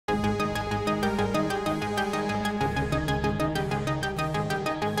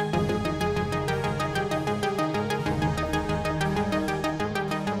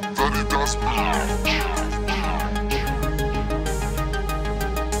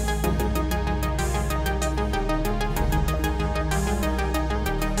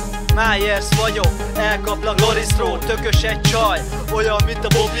Nyers vagyok, elkaplak Laurie Strode, tökös egy csaj, olyan mint a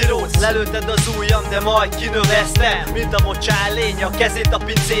Bobby Rhodes. Lelőtted az ujjam, de majd kinöveztem, mint a mocsán lény, a kezét a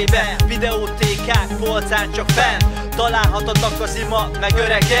pincébe. Videótékák polcán csak fenn, találhatatok az ima, meg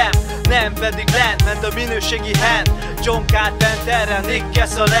öregem. Nem pedig lent, ment a minőségi hand. John Carpenterre, Nick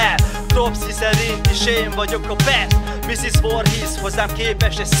Kessler, Cropsy szerint is én vagyok a best. Mrs. Voorhees, hozzám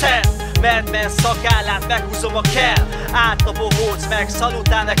képes és szent. Madman szakállát meghúzom a kell. Át a bohóc, meg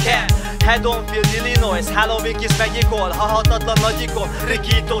szalutál nekem. Haddonfield, Illinois, Halloween Kiss megnyikol. Halhatatlan nagyikon,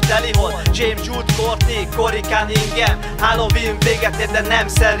 Rikító telihol. James Jude, Courtney, Corey Cunningham. Halloween véget ér, de nem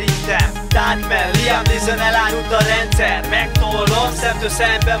szerintem. Darkman, Liam Neeson, elárult a rendszer. Megtolom, szemtől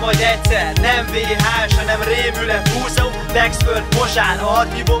szembe majd egyszer. Nem VHS, hanem rémület, múzeum. Dexford, Mozsár,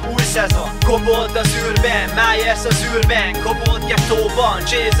 archívum, új szezon. Kobold az űrben, Nyers az űrben. Kobold gettóban,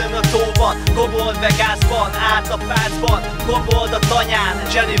 Jason a tóban. Kobold Vegasban, át a pácban. Kobold a tanyán,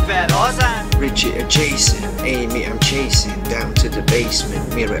 Jennifer hazán. Richie and Jason, Amy I'm chasing. Down to the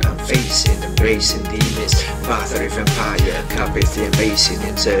basement, mirror I'm facing. Embracing demons, father of empire. Copy the basing,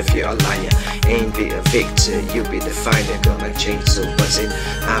 and turf you're a liar. Ain't be a victor, you be the finder. Gonna change so buzzing,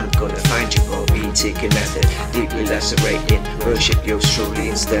 I'm gonna find you. Bobby taking method, deeply lacerating. Worship yours truly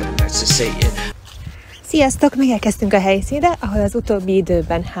instead of Satan. Sziasztok! Megérkeztünk a helyszínre, ahol az utóbbi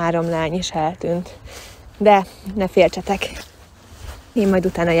időben 3 lány is eltűnt. De ne féltsetek, én majd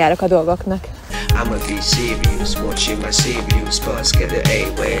utána járok a dolgoknak. I'ma be serious, watching my serious buzz get an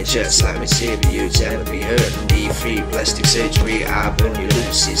A-way just like me serious. I'ma be hurting, need free plastic surgery. I burn you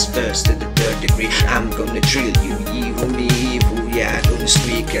loose, it's first to the 3rd degree. I'm gonna drill you, evil me evil. Yeah, I'm gonna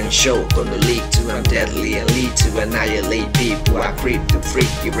squeak and show, gonna leak to I'm deadly and lead to annihilate people. I creep to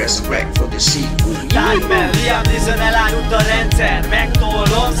freak you, resurrect for the sequel. Darkman, Liam Neeson, elárult a rendszer.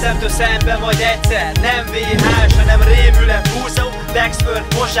 Megtolom, szemtől szembe majd egyszer. Nem VHS, hanem rémület, múzeum. Dexford,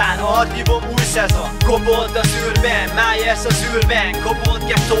 Mozsár, archívum, új szezon. Kobold az űrben, Nyers az űrben. Kobold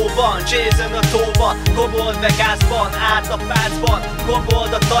gettóban, Jason a tóban. Kobold Vegasban, át a pácban.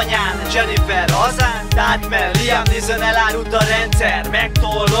 Kobold a tanyán, Jennifer hazán. Darkman, Liam Neeson, elárult a rendszer.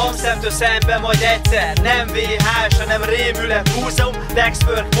 Megtolom, szemtől szembe majd egyszer. Nem VHS, hanem rémület, múzeum.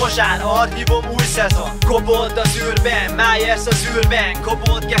 Dexford, Mozsár, archívum, új szezon. Kobold az űrben, Nyers az űrben.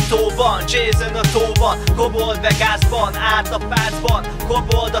 Kobold gettóban, Jason a tóban. Kobold Vegasban, át a pácban.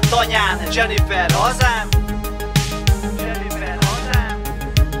 Kobold a tanyán, Jennifer hazán.